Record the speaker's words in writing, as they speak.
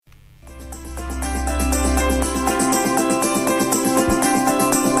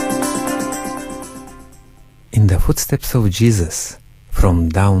Footsteps of Jesus from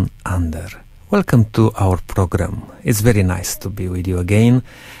Down Under. Welcome to our program. It's very nice to be with you again,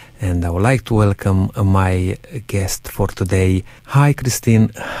 and I would like to welcome my guest for today. Hi,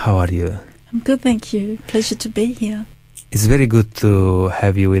 Christine. How are you? I'm good, thank you. Pleasure to be here. It's very good to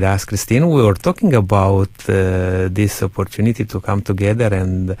have you with us, Christine. We were talking about this opportunity to come together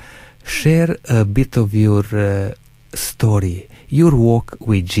and share a bit of your story, your walk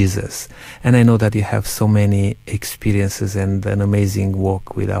with Jesus. And I know that you have so many experiences and an amazing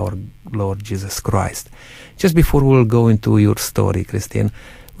walk with our Lord Jesus Christ. Just before we'll go into your story, Christine,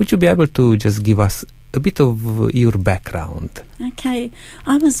 would you be able to just give us a bit of your background? Okay,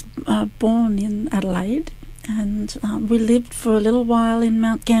 I was born in Adelaide, and we lived for a little while in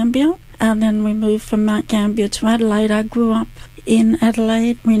Mount Gambier, and then we moved from Mount Gambier to Adelaide. I grew up in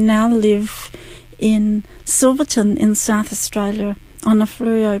Adelaide. We now live in Silverton in South Australia on the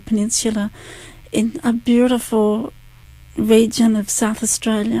Fleurieu Peninsula, in a beautiful region of South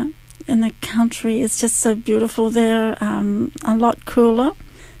Australia. And the country is just so beautiful there, a lot cooler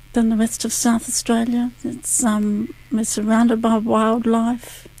than the rest of South Australia. We're surrounded by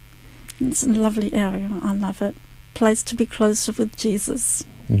wildlife. It's a lovely area. I love it. Place to be closer with Jesus.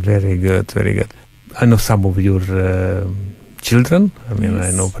 Very good, very good. I know some of your children. I mean,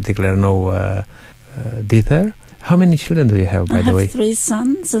 yes. I know Dieter. How many children do you have, by the way? I have 3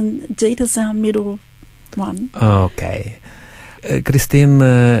 sons, and Dieter's our middle one. Okay. Christine,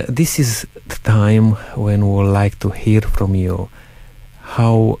 this is the time when we would like to hear from you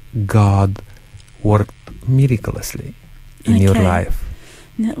how God worked miraculously in your life.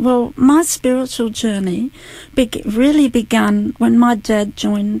 Well, my spiritual journey really began when my dad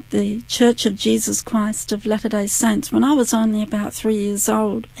joined the Church of Jesus Christ of Latter-day Saints when I was only about 3 years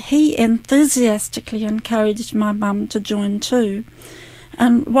old. He enthusiastically encouraged my mum to join too.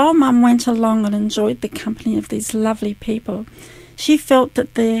 And while Mum went along and enjoyed the company of these lovely people, she felt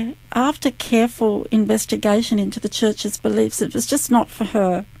that after careful investigation into the church's beliefs, it was just not for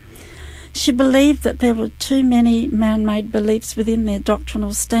her. She believed that there were too many man-made beliefs within their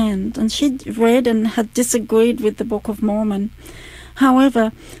doctrinal stand, and she'd read and had disagreed with the Book of Mormon.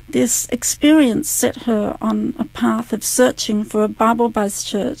 However, this experience set her on a path of searching for a Bible-based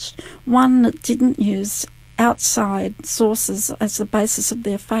church, one that didn't use outside sources as the basis of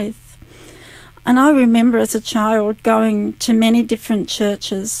their faith. And I remember as a child going to many different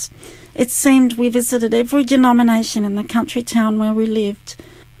churches. It seemed we visited every denomination in the country town where we lived.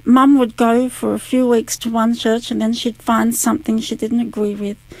 Mum would go for a few weeks to one church, and then she'd find something she didn't agree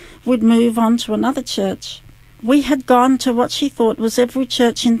with. We'd move on to another church. We had gone to what she thought was every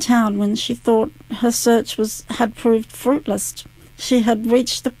church in town when she thought her search had proved fruitless. She had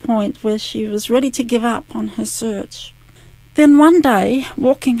reached the point where she was ready to give up on her search. Then one day,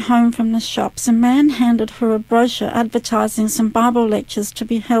 walking home from the shops, a man handed her a brochure advertising some Bible lectures to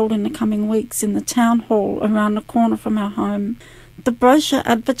be held in the coming weeks in the town hall around the corner from our home. The brochure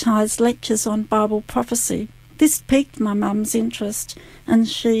advertised lectures on Bible prophecy. This piqued my mum's interest, and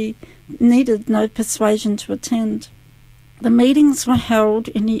she needed no persuasion to attend. The meetings were held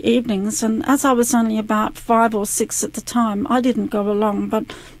in the evenings, and as I was only about 5 or 6 at the time, I didn't go along, but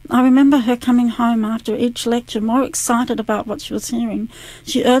I remember her coming home after each lecture more excited about what she was hearing.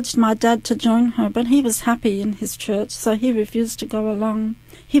 She urged my dad to join her, but he was happy in his church, so he refused to go along.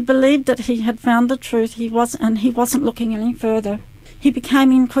 He believed that he had found the truth, and he wasn't looking any further. He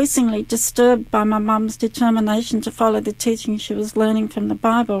became increasingly disturbed by my mum's determination to follow the teaching she was learning from the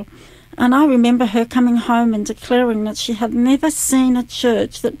Bible. And I remember her coming home and declaring that she had never seen a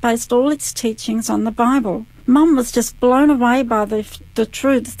church that based all its teachings on the Bible. Mum was just blown away by the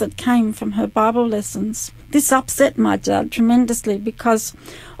truths that came from her Bible lessons. This upset my dad tremendously because,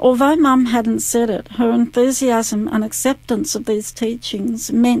 although Mum hadn't said it, her enthusiasm and acceptance of these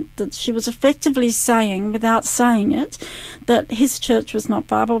teachings meant that she was effectively saying, without saying it, that his church was not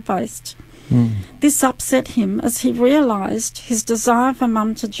Bible-based. This upset him as he realised his desire for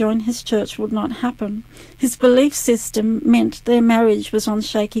Mum to join his church would not happen. His belief system meant their marriage was on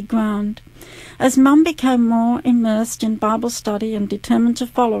shaky ground. As Mum became more immersed in Bible study and determined to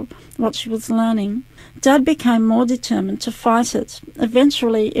follow what she was learning, Dad became more determined to fight it.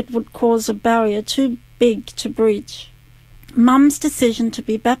 Eventually it would cause a barrier too big to breach. Mum's decision to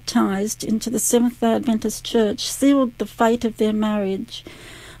be baptised into the Seventh-day Adventist Church sealed the fate of their marriage.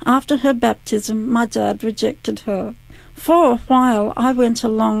 After her baptism, my dad rejected her. For a while, I went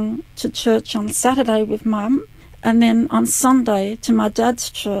along to church on Saturday with Mum, and then on Sunday to my dad's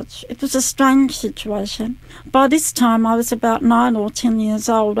church. It was a strange situation. By this time, I was about 9 or 10 years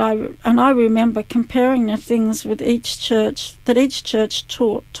old, and I remember comparing the things with each church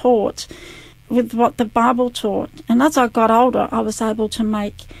taught with what the Bible taught. And as I got older, I was able to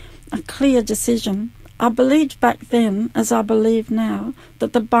make a clear decision. I believed back then, as I believe now,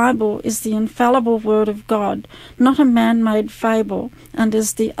 that the Bible is the infallible Word of God, not a man-made fable, and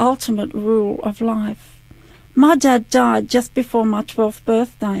is the ultimate rule of life. My dad died just before my 12th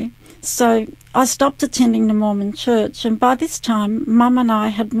birthday, so I stopped attending the Mormon church, and by this time Mum and I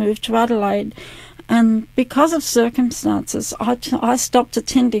had moved to Adelaide, and because of circumstances I stopped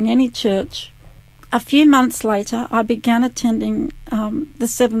attending any church. A few months later I began attending the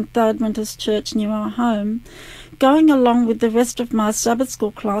Seventh-day Adventist church near our home. Going along with the rest of my Sabbath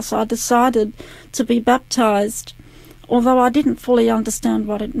school class, I decided to be baptised, although I didn't fully understand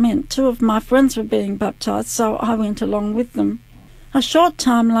what it meant. 2 of my friends were being baptised, so I went along with them. A short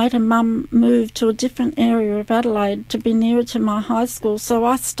time later, Mum moved to a different area of Adelaide to be nearer to my high school, so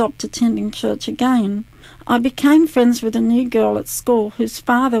I stopped attending church again. I became friends with a new girl at school whose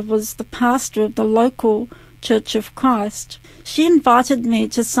father was the pastor of the local Church of Christ. She invited me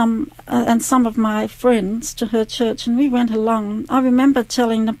to some of my friends to her church, and we went along. I remember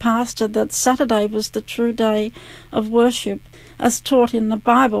telling the pastor that Saturday was the true day of worship, as taught in the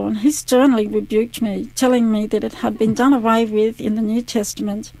Bible, and he sternly rebuked me, telling me that it had been done away with in the New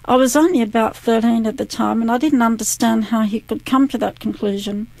Testament. I was only about 13 at the time, and I didn't understand how he could come to that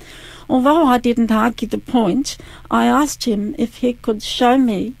conclusion. Although I didn't argue the point, I asked him if he could show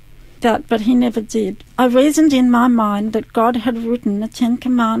me that, but he never did. I reasoned in my mind that God had written the 10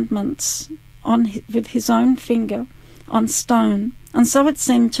 Commandments with his own finger on stone, and so it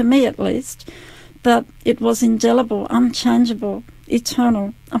seemed to me, at least, that it was indelible, unchangeable,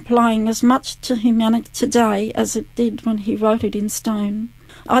 eternal, applying as much to humanity today as it did when he wrote it in stone.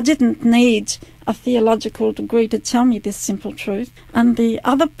 I didn't need a theological degree to tell me this simple truth. And the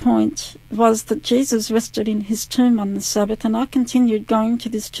other point was that Jesus rested in his tomb on the Sabbath, and I continued going to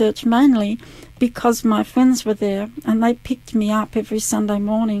this church mainly because my friends were there and they picked me up every Sunday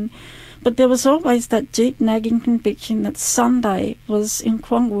morning. But there was always that deep nagging conviction that Sunday was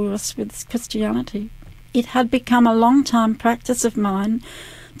incongruous with Christianity. It had become a long-time practice of mine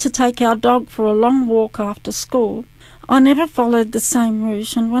to take our dog for a long walk after school. I never followed the same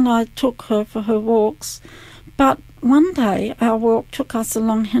route, and when I took her for her walks, but one day our walk took us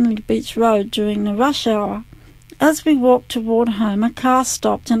along Henley Beach Road during the rush hour. As we walked toward home, a car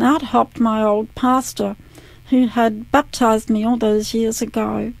stopped, and out hopped my old pastor, who had baptized me all those years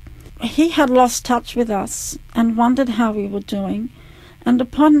ago. He had lost touch with us and wondered how we were doing, and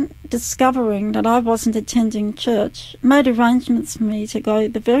upon discovering that I wasn't attending church, made arrangements for me to go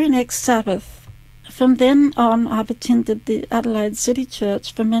the very next Sabbath. From then on, I've attended the Adelaide City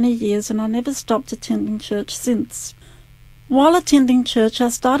Church for many years, and I never stopped attending church since. While attending church, I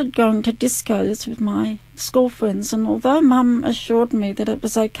started going to discos with my school friends, and although Mum assured me that it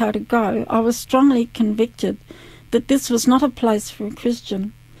was okay to go, I was strongly convicted that this was not a place for a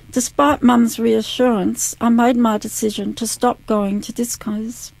Christian. Despite Mum's reassurance, I made my decision to stop going to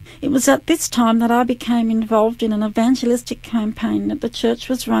discos. It was at this time that I became involved in an evangelistic campaign that the church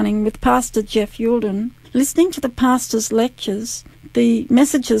was running with Pastor Jeff Yulden. Listening to the pastor's lectures, the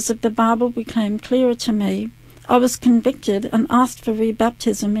messages of the Bible became clearer to me. I was convicted and asked for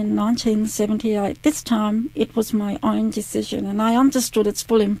rebaptism in 1978. This time it was my own decision, and I understood its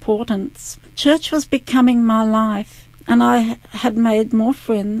full importance. Church was becoming my life, and I had made more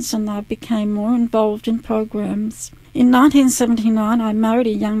friends, and I became more involved in programs. In 1979, I married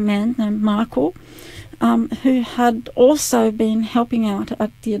a young man named Michael, who had also been helping out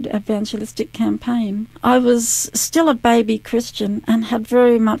at the evangelistic campaign. I was still a baby Christian and had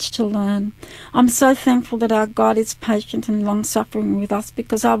very much to learn. I'm so thankful that our God is patient and long-suffering with us,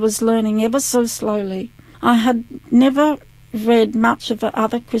 because I was learning ever so slowly. I had never read much of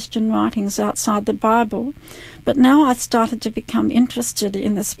other Christian writings outside the Bible, but now I started to become interested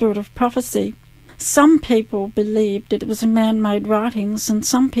in the spirit of prophecy. Some people believed it was a man-made writings, and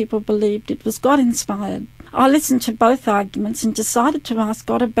some people believed it was God-inspired. I listened to both arguments and decided to ask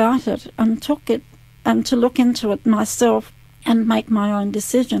God about it, and to look into it myself and make my own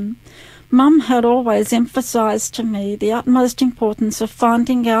decision. Mum had always emphasised to me the utmost importance of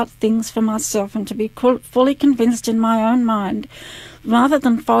finding out things for myself and to be fully convinced in my own mind, rather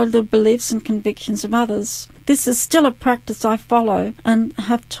than follow the beliefs and convictions of others. This is still a practice I follow and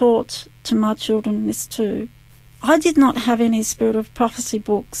have taught to my children this too. I did not have any Spirit of Prophecy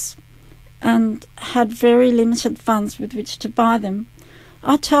books and had very limited funds with which to buy them.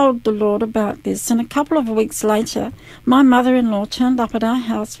 I told the Lord about this, and a couple of weeks later my mother-in-law turned up at our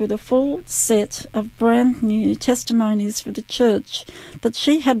house with a full set of brand new testimonies for the church that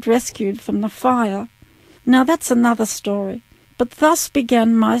she had rescued from the fire. Now that's another story. But thus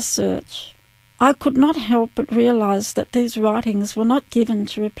began my search. I could not help but realize that these writings were not given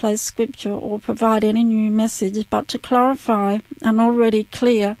to replace Scripture or provide any new message, but to clarify an already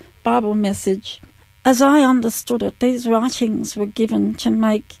clear Bible message. As I understood it, these writings were given to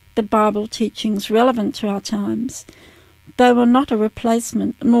make the Bible teachings relevant to our times. They were not a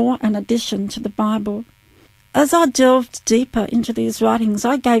replacement nor an addition to the Bible. As I delved deeper into these writings,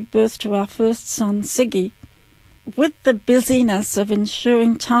 I gave birth to our first son, Siggy. With the busyness of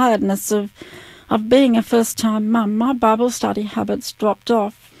ensuring tiredness of being a first-time mum, my Bible study habits dropped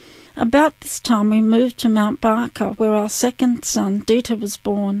off. About this time we moved to Mount Barker, where our second son, Dieter, was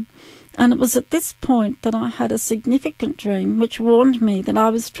born, and it was at this point that I had a significant dream which warned me that I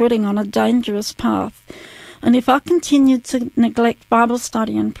was treading on a dangerous path. And if I continued to neglect Bible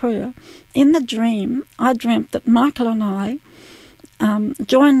study and prayer, in the dream I dreamt that Michael and I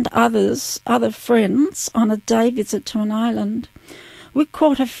joined other friends on a day visit to an island. We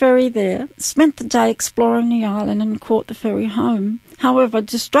caught a ferry there, spent the day exploring the island and caught the ferry home. However,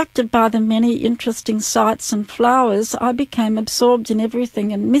 distracted by the many interesting sights and flowers, I became absorbed in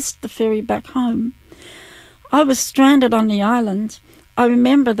everything and missed the ferry back home. I was stranded on the island. I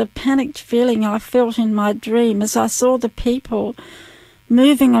remember the panicked feeling I felt in my dream as I saw the people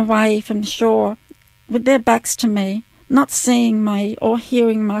moving away from shore with their backs to me, not seeing me or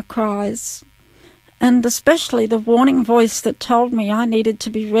hearing my cries, and especially the warning voice that told me I needed to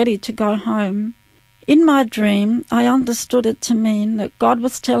be ready to go home. In my dream, I understood it to mean that God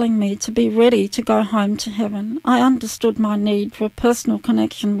was telling me to be ready to go home to heaven. I understood my need for a personal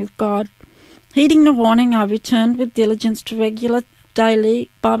connection with God. Heeding the warning, I returned with diligence to regular daily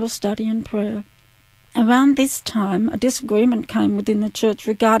Bible study and prayer. Around this time, a disagreement came within the church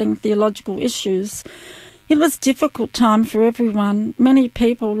regarding theological issues. It was a difficult time for everyone. Many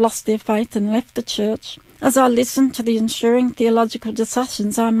people lost their faith and left the church. As I listened to the ensuing theological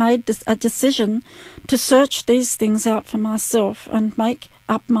discussions, I made a decision to search these things out for myself and make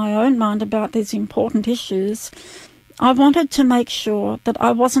up my own mind about these important issues. I wanted to make sure that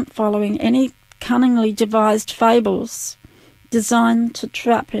I wasn't following any cunningly devised fables designed to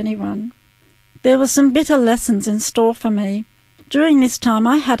trap anyone. There were some bitter lessons in store for me. During this time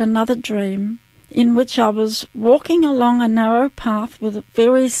I had another dream in which I was walking along a narrow path with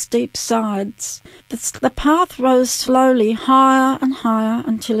very steep sides. The path rose slowly higher and higher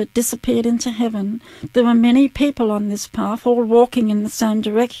until it disappeared into heaven. There were many people on this path, all walking in the same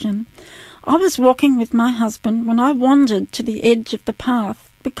direction. I was walking with my husband when I wandered to the edge of the path.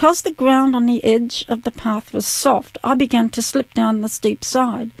 Because the ground on the edge of the path was soft, I began to slip down the steep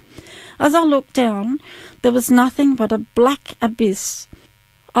side. As I looked down, there was nothing but a black abyss.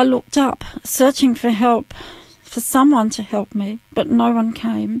 I looked up, searching for help, for someone to help me, but no one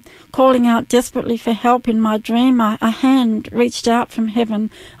came. Calling out desperately for help in my dream, a hand reached out from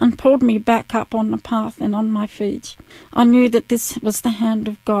heaven and pulled me back up on the path and on my feet. I knew that this was the hand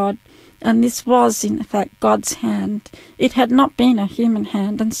of God. And this was, in fact, God's hand. It had not been a human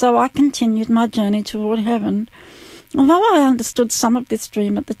hand, and so I continued my journey toward heaven. Although I understood some of this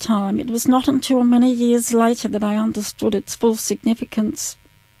dream at the time, it was not until many years later that I understood its full significance.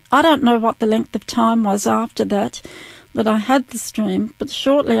 I don't know what the length of time was after that I had this dream, but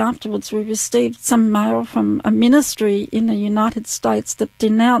shortly afterwards we received some mail from a ministry in the United States that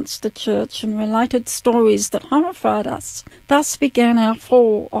denounced the church and related stories that horrified us. Thus began our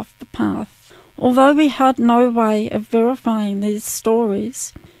fall off the path. Although we had no way of verifying these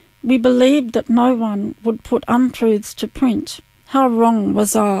stories, we believed that no one would put untruths to print. How wrong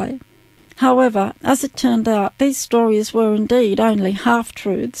was I? However, as it turned out, these stories were indeed only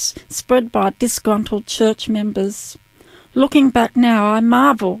half-truths, spread by disgruntled church members. Looking back now, I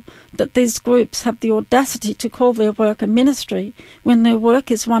marvel that these groups have the audacity to call their work a ministry when their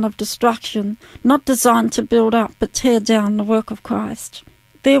work is one of destruction, not designed to build up but tear down the work of Christ.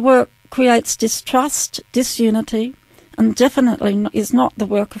 Their work creates distrust, disunity, and definitely is not the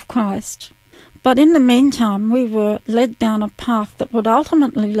work of Christ. But in the meantime, we were led down a path that would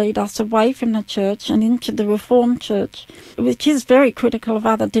ultimately lead us away from the church and into the Reformed Church, which is very critical of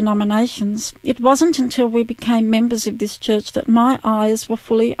other denominations. It wasn't until we became members of this church that my eyes were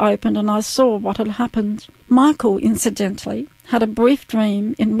fully opened and I saw what had happened. Michael, incidentally, had a brief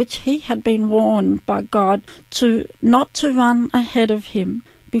dream in which he had been warned by God not to run ahead of him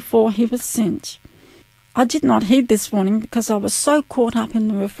before he was sent. I did not heed this warning because I was so caught up in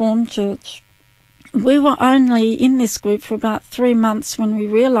the Reformed Church. We were only in this group for about 3 months when we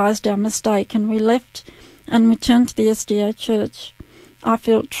realised our mistake, and we left and returned to the SDA Church. I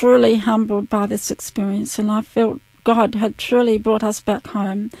felt truly humbled by this experience, and I felt God had truly brought us back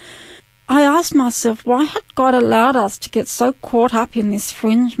home. I asked myself, why had God allowed us to get so caught up in this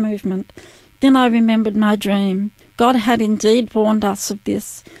fringe movement? Then I remembered my dream. God had indeed warned us of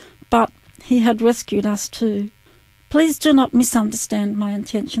this, but he had rescued us too. Please do not misunderstand my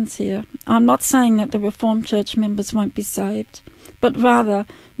intentions here. I'm not saying that the Reformed Church members won't be saved, but rather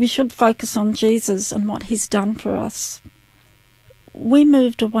we should focus on Jesus and what he's done for us. We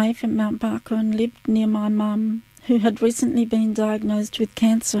moved away from Mount Barker and lived near my mum, who had recently been diagnosed with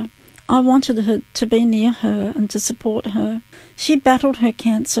cancer. I wanted her to be near her and to support her. She battled her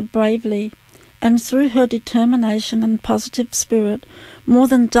cancer bravely, and through her determination and positive spirit, more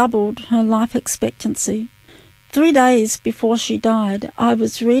than doubled her life expectancy. 3 days before she died, I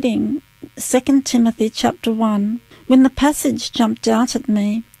was reading 2 Timothy chapter 1. When the passage jumped out at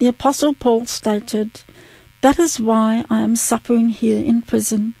me, the Apostle Paul stated, "That is why I am suffering here in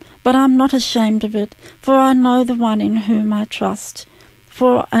prison, but I am not ashamed of it, for I know the one in whom I trust.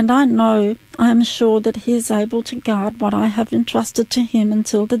 And I am sure that he is able to guard what I have entrusted to him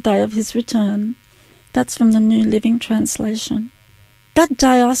until the day of his return." That's from the New Living Translation. That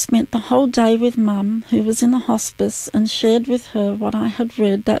day I spent the whole day with Mum, who was in a hospice, and shared with her what I had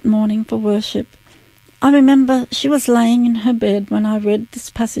read that morning for worship. I remember she was laying in her bed when I read this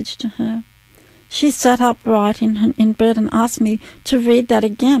passage to her. She sat upright in bed and asked me to read that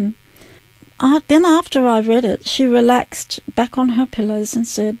again. Then after I read it, she relaxed back on her pillows and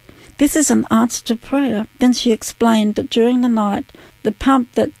said, "This is an answer to prayer." Then she explained that during the night, the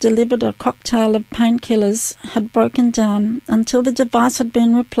pump that delivered a cocktail of painkillers had broken down. Until the device had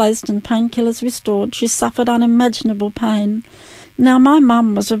been replaced and painkillers restored, she suffered unimaginable pain. Now, my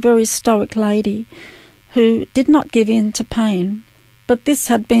mum was a very stoic lady who did not give in to pain, but this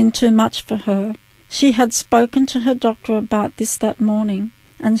had been too much for her. She had spoken to her doctor about this that morning,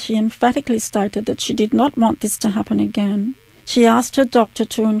 and she emphatically stated that she did not want this to happen again. She asked her doctor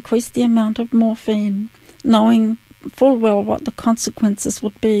to increase the amount of morphine, knowing full well what the consequences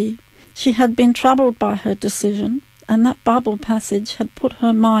would be. She had been troubled by her decision, and that Bible passage had put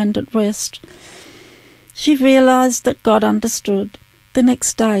her mind at rest. She realized that God understood. The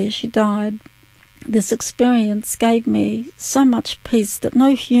next day she died. This experience gave me so much peace that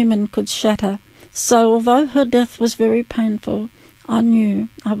no human could shatter. So although her death was very painful, I knew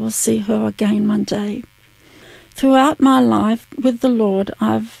I will see her again one day. Throughout my life with the Lord,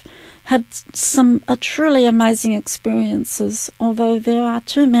 I've had some truly amazing experiences. Although there are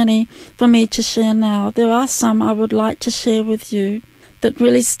too many for me to share now, there are some I would like to share with you that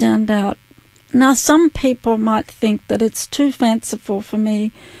really stand out. Now, some people might think that it's too fanciful for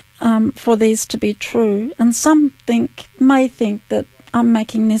me for these to be true, and some may think that I'm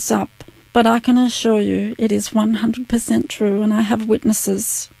making this up. But I can assure you it is 100% true, and I have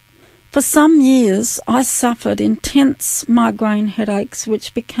witnesses. For some years, I suffered intense migraine headaches,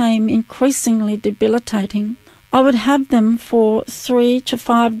 which became increasingly debilitating. I would have them for 3 to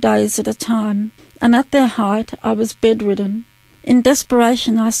 5 days at a time, and at their height, I was bedridden. In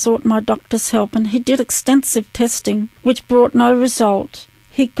desperation, I sought my doctor's help, and he did extensive testing, which brought no result.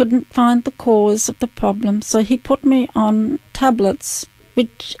 He couldn't find the cause of the problem, so he put me on tablets,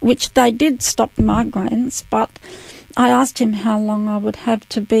 which they did stop the migraines, but I asked him how long I would have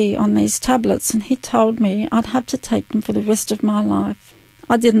to be on these tablets, and he told me I'd have to take them for the rest of my life.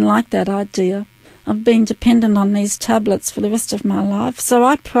 I didn't like that idea of being dependent on these tablets for the rest of my life, so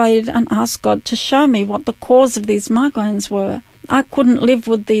I prayed and asked God to show me what the cause of these migraines were. I couldn't live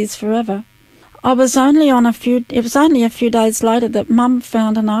with these forever. It was only a few days later that Mum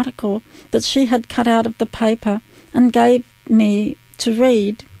found an article that she had cut out of the paper and gave me to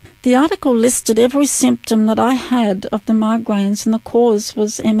read. The article listed every symptom that I had of the migraines, and the cause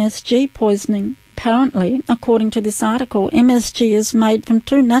was MSG poisoning. Apparently, according to this article, MSG is made from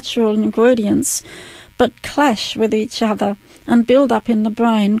 2 natural ingredients but clash with each other and build up in the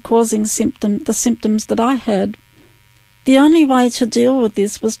brain, causing the symptoms that I had. The only way to deal with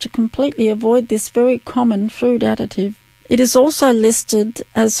this was to completely avoid this very common food additive. It is also listed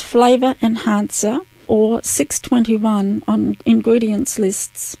as flavour enhancer, or 621 on ingredients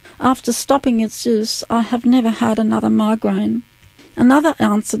lists. After stopping its use, I have never had another migraine. Another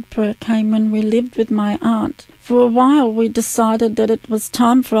answered prayer came when we lived with my aunt. For a while we decided that it was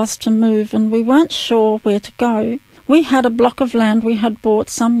time for us to move, and we weren't sure where to go. We had a block of land we had bought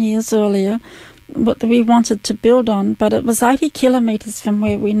some years earlier that we wanted to build on, but it was 80 kilometres from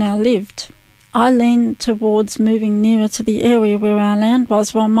where we now lived. I leaned towards moving nearer to the area where our land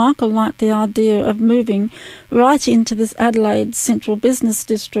was, while Michael liked the idea of moving right into this Adelaide Central Business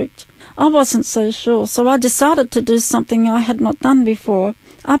District. I wasn't so sure, so I decided to do something I had not done before.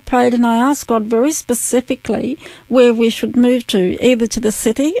 I prayed and I asked God very specifically where we should move to, either to the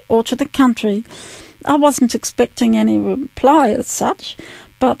city or to the country. I wasn't expecting any reply as such,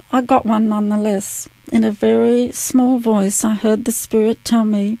 but I got one nonetheless. In a very small voice, I heard the Spirit tell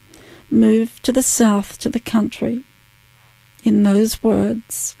me, "Move to the south to the country," in those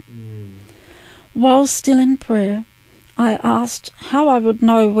words. While still in prayer, I asked how I would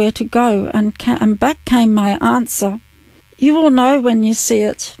know where to go, and back came my answer, "You will know when you see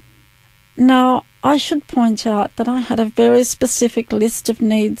it." Now, I should point out that I had a very specific list of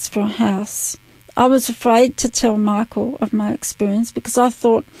needs for a house. I was afraid to tell Michael of my experience because I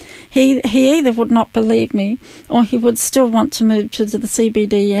thought he either would not believe me or he would still want to move to the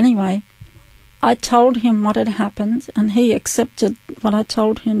CBD anyway. I told him what had happened and he accepted what I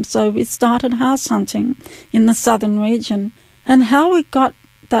told him, so we started house hunting in the southern region. And how we got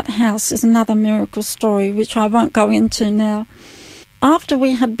that house is another miracle story which I won't go into now. After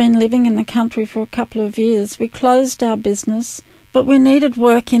we had been living in the country for a couple of years, we closed our business, but we needed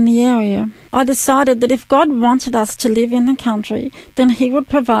work in the area. I decided that if God wanted us to live in the country, then he would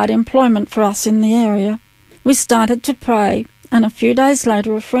provide employment for us in the area. We started to pray, and a few days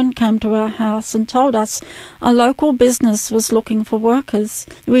later a friend came to our house and told us a local business was looking for workers.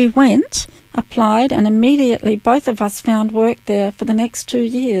 We went, applied, and immediately both of us found work there for the next 2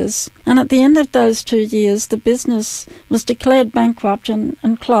 years. And at the end of those 2 years, the business was declared bankrupt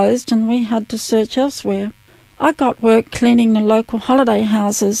and closed, and we had to search elsewhere. I got work cleaning the local holiday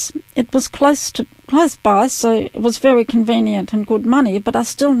houses. It was close by, so it was very convenient and good money, but I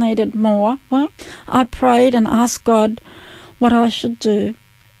still needed more work. I prayed and asked God what I should do.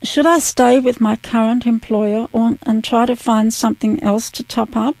 Should I stay with my current employer and try to find something else to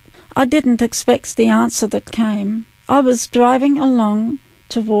top up? I didn't expect the answer that came. I was driving along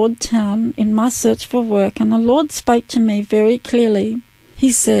toward town in my search for work, and the Lord spoke to me very clearly.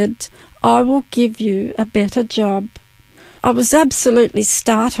 He said, "I will give you a better job." I was absolutely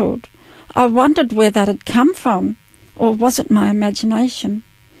startled. I wondered where that had come from, or was it my imagination?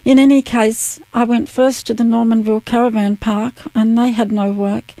 In any case, I went first to the Normanville Caravan Park, and they had no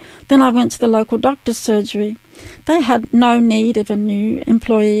work. Then I went to the local doctor's surgery. They had no need of a new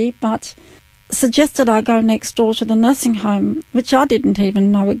employee, but suggested I go next door to the nursing home, which I didn't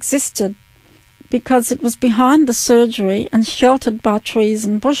even know existed, because it was behind the surgery and sheltered by trees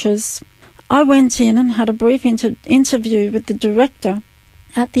and bushes. I went in and had a brief interview with the director.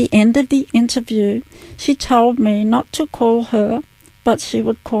 At the end of the interview, she told me not to call her, but she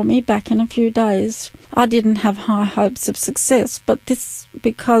would call me back in a few days. I didn't have high hopes of success, but this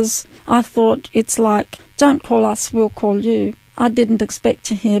because I thought it's like, "Don't call us, we'll call you." I didn't expect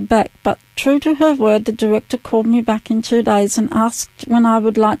to hear back, but true to her word, the director called me back in 2 days and asked when I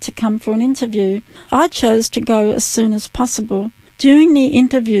would like to come for an interview. I chose to go as soon as possible. During the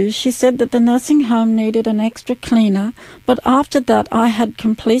interview, she said that the nursing home needed an extra cleaner, but after that I had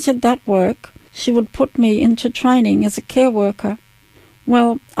completed that work, she would put me into training as a care worker.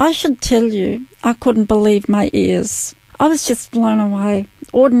 Well, I should tell you, I couldn't believe my ears. I was just blown away.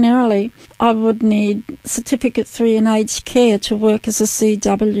 Ordinarily, I would need Certificate 3 in aged care to work as a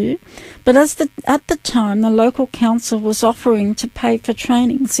CW, but at the time the local council was offering to pay for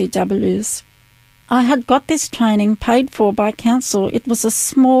training CWs. I had got this training paid for by council. It was a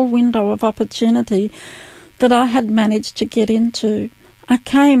small window of opportunity that I had managed to get into. I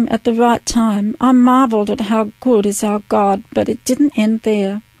came at the right time. I marvelled at how good is our God, but it didn't end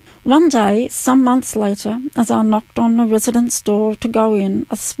there. One day, some months later, as I knocked on the resident's door to go in,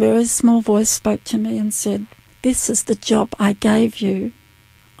 a very small voice spoke to me and said, "This is the job I gave you."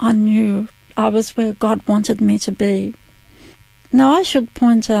 I knew I was where God wanted me to be. Now, I should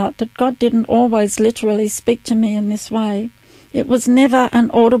point out that God didn't always literally speak to me in this way. It was never an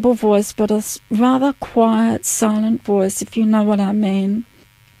audible voice, but a rather quiet, silent voice, if you know what I mean.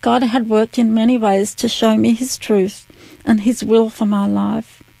 God had worked in many ways to show me his truth and his will for my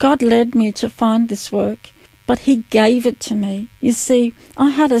life. God led me to find this work, but he gave it to me. You see, I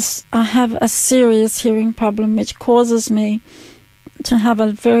have a serious hearing problem which causes me to have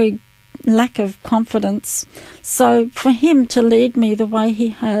a very lack of confidence. So for him to lead me the way he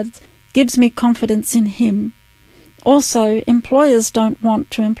had gives me confidence in him. Also, employers don't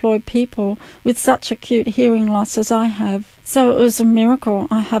want to employ people with such acute hearing loss as I have. So it was a miracle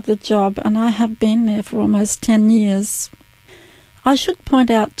I have the job, and I have been there for almost 10 years. I should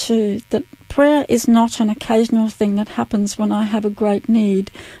point out too that prayer is not an occasional thing that happens when I have a great need.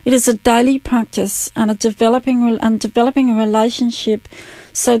 It is a daily practice and developing a relationship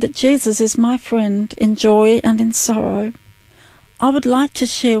so that Jesus is my friend in joy and in sorrow. I would like to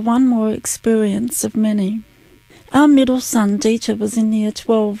share one more experience of many. Our middle son, Dieter, was in year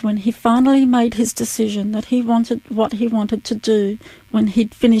 12 when he finally made his decision that he wanted what he wanted to do when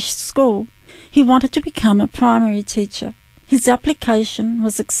he'd finished school. He wanted to become a primary teacher. His application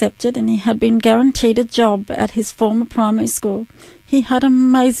was accepted and he had been guaranteed a job at his former primary school. He had an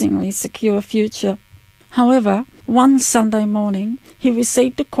amazingly secure future. However, one Sunday morning he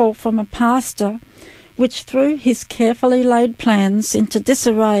received a call from a pastor which threw his carefully laid plans into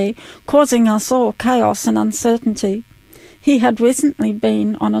disarray, causing us all chaos and uncertainty. He had recently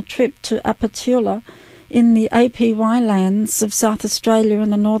been on a trip to Apatula in the APY lands of South Australia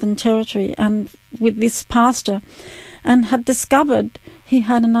and the Northern Territory and with this pastor, and had discovered he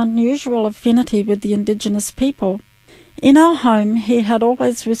had an unusual affinity with the Indigenous people. In our home he had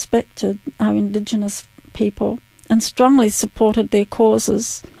always respected our Indigenous people and strongly supported their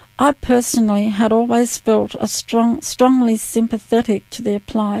causes. I personally had always felt strongly sympathetic to their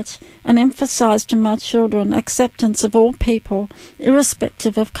plight and emphasised to my children acceptance of all people,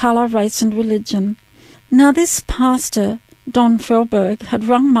 irrespective of colour, race and religion. Now this pastor, Don Felberg, had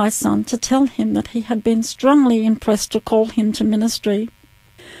rung my son to tell him that he had been strongly impressed to call him to ministry.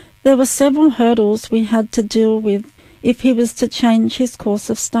 There were several hurdles we had to deal with if he was to change his course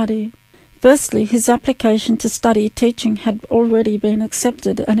of study. Firstly, his application to study teaching had already been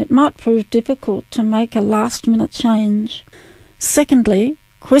accepted, and it might prove difficult to make a last-minute change. Secondly,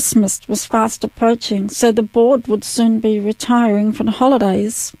 Christmas was fast approaching, so the board would soon be retiring from the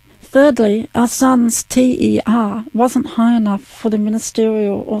holidays. Thirdly, our son's TER wasn't high enough for the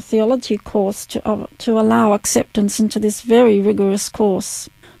ministerial or theology course to allow acceptance into this very rigorous course.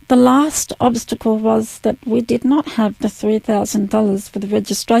 The last obstacle was that we did not have the $3,000 for the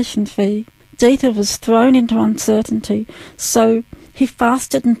registration fee. Dieter was thrown into uncertainty, so he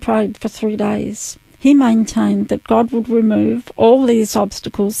fasted and prayed for 3 days. He maintained that God would remove all these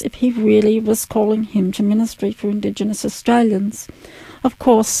obstacles if he really was calling him to ministry for Indigenous Australians. Of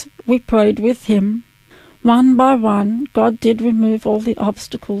course, we prayed with him. One by one, God did remove all the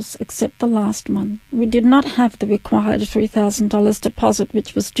obstacles except the last one. We did not have the required $3,000 deposit,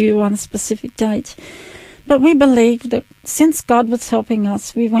 which was due on a specific date. But we believed that since God was helping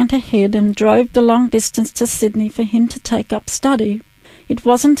us, we went ahead and drove the long distance to Sydney for him to take up study. It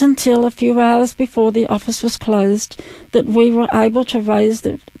wasn't until a few hours before the office was closed that we were able to raise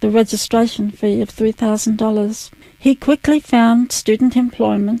the registration fee of $3,000. He quickly found student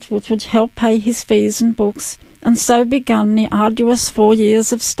employment which would help pay his fees and books, and so began the arduous 4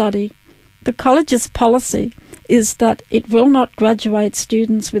 years of study. The college's policy is that it will not graduate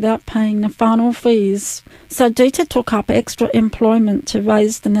students without paying the final fees, so Dieter took up extra employment to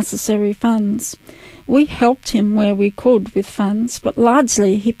raise the necessary funds. We helped him where we could with funds, but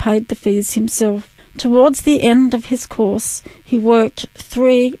largely he paid the fees himself. Towards the end of his course, he worked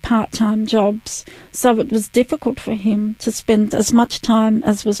 3 part-time jobs, so it was difficult for him to spend as much time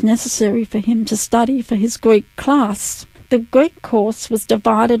as was necessary for him to study for his Greek class. The Greek course was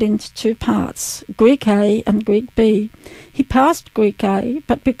divided into 2 parts, Greek A and Greek B. He passed Greek A,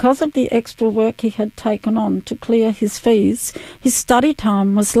 but because of the extra work he had taken on to clear his fees, his study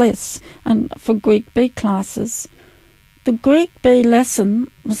time was less and for Greek B classes. The Greek B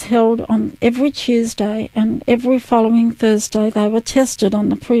lesson was held on every Tuesday, and every following Thursday they were tested on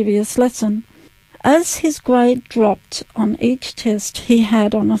the previous lesson. As his grade dropped on each test he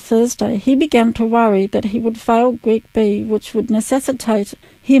had on a Thursday, he began to worry that he would fail Greek B, which would necessitate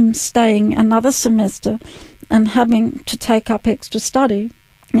him staying another semester and having to take up extra study.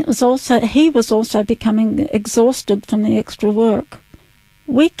 He was also becoming exhausted from the extra work.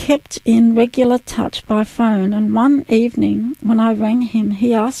 We kept in regular touch by phone, and one evening when I rang him,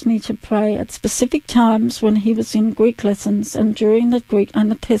 he asked me to pray at specific times when he was in Greek lessons and during the Greek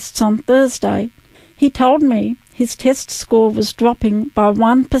and the tests on Thursday. He told me his test score was dropping by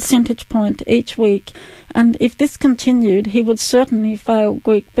 1 percentage point each week, and if this continued, he would certainly fail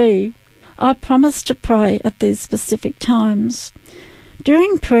Greek B. I promised to pray at these specific times.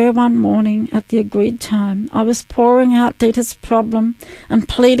 During prayer one morning at the agreed time, I was pouring out Dieter's problem and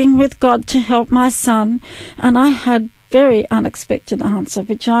pleading with God to help my son, and I had very unexpected answer,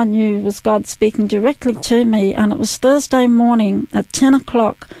 which I knew was God speaking directly to me, and it was Thursday morning at 10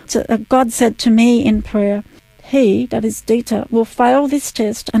 o'clock. God said to me in prayer, "He, that is Dieter, will fail this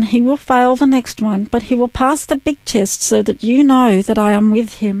test, and he will fail the next one, but he will pass the big test so that you know that I am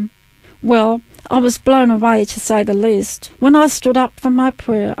with him." Well, I was blown away, to say the least. When I stood up from my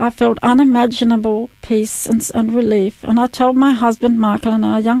prayer, I felt unimaginable peace and relief, and I told my husband Michael and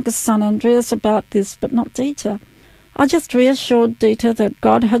our youngest son Andreas about this, but not Dieter. I just reassured Dieter that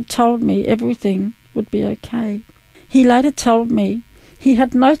God had told me everything would be okay. He later told me he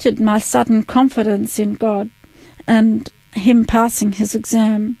had noted my sudden confidence in God and him passing his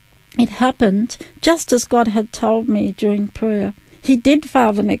exam. It happened just as God had told me during prayer. He did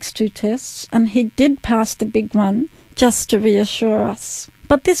fail the next 2 tests, and he did pass the big one, just to reassure us.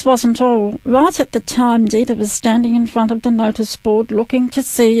 But this wasn't all. Right at the time Dieter was standing in front of the notice board looking to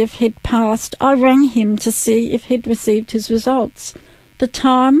see if he'd passed, I rang him to see if he'd received his results. The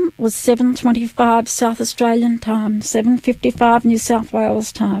time was 7:25 South Australian time, 7:55 New South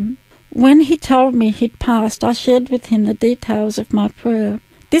Wales time. When he told me he'd passed, I shared with him the details of my prayer.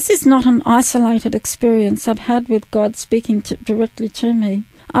 This is not an isolated experience I've had with God speaking directly to me.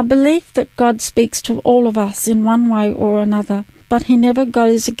 I believe that God speaks to all of us in one way or another, but he never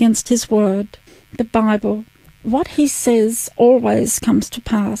goes against his word, the Bible. What he says always comes to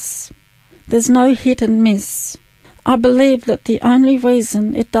pass. There's no hit and miss. I believe that the only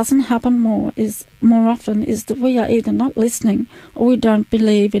reason it doesn't happen more often is that we are either not listening or we don't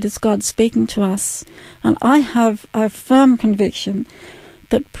believe it is God speaking to us. And I have a firm conviction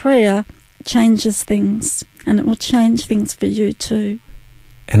that prayer changes things, and it will change things for you too.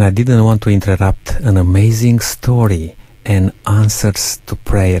 And I didn't want to interrupt an amazing story and answers to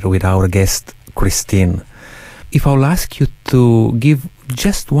prayer with our guest, Christine. If I'll ask you to give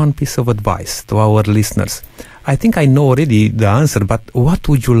just one piece of advice to our listeners, I think I know already the answer, but what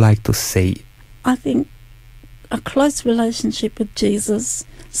would you like to say? I think a close relationship with Jesus,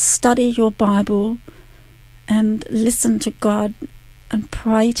 study your Bible and listen to God and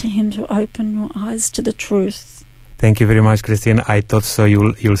pray to him to open your eyes to the truth. Thank you very much, Christine. I thought so.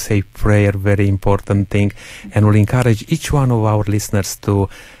 You'll say prayer, very important thing, and will encourage each one of our listeners to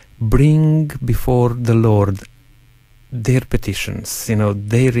bring before the Lord their petitions,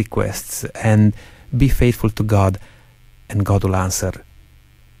 their requests, and be faithful to God, and God will answer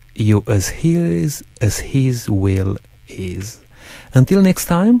you as his will is. Until next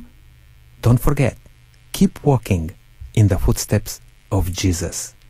time, don't forget, keep walking in the footsteps of Jesus.